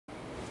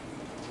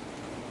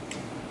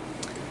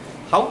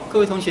好，各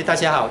位同学大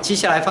家好，接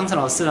下来方程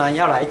老师呢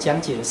要来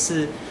讲解的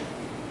是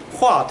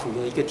画图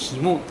的一个题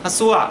目。他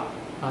说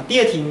第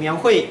二题描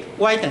绘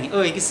y 等于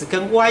2x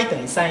跟 y 等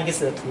于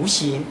3x 的图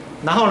形，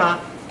然后呢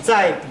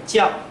再比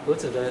较何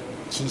者的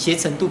倾斜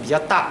程度比较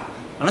大。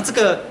那这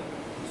个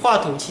画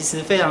图其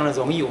实非常的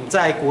容易，我们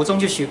在国中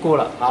就学过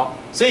了。好，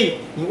所以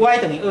你 y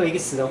等于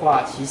2x 的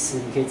话，其实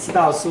你可以知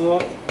道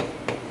说，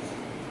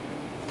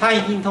它一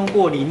定通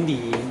过0，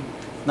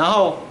然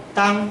后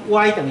当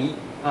y 等于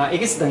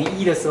x 等于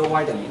1的时候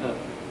 ，y 等于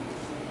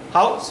2。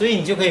好，所以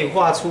你就可以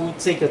画出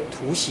这个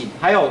图形。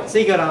还有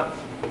这个呢，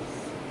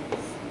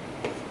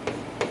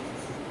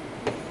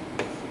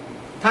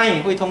它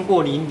也会通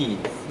过0，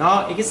然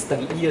后 x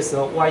等于1的时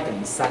候 ，y 等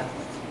于3。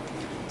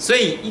所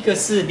以一个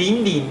是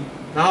0，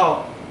然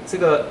后这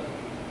个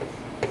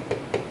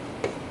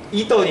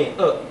1逗点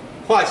2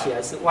画起来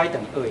是 y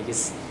等于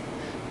2x，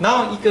 然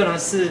后一个呢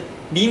是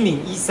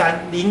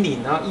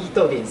001300，然后1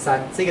逗点3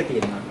这个点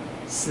呢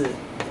是1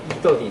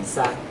逗点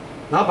3，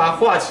然后把它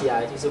画起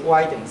来就是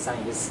y 等于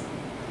3x。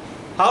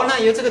好，那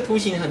由这个图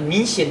形很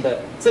明显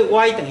的，这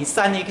y 等于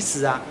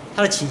3x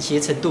它的倾斜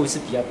程度是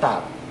比较大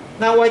的。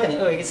那 y 等于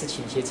2x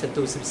倾斜程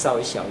度是不是稍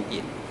微小一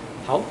点？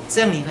好，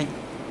这样你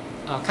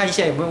看一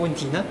下有没有问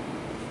题呢？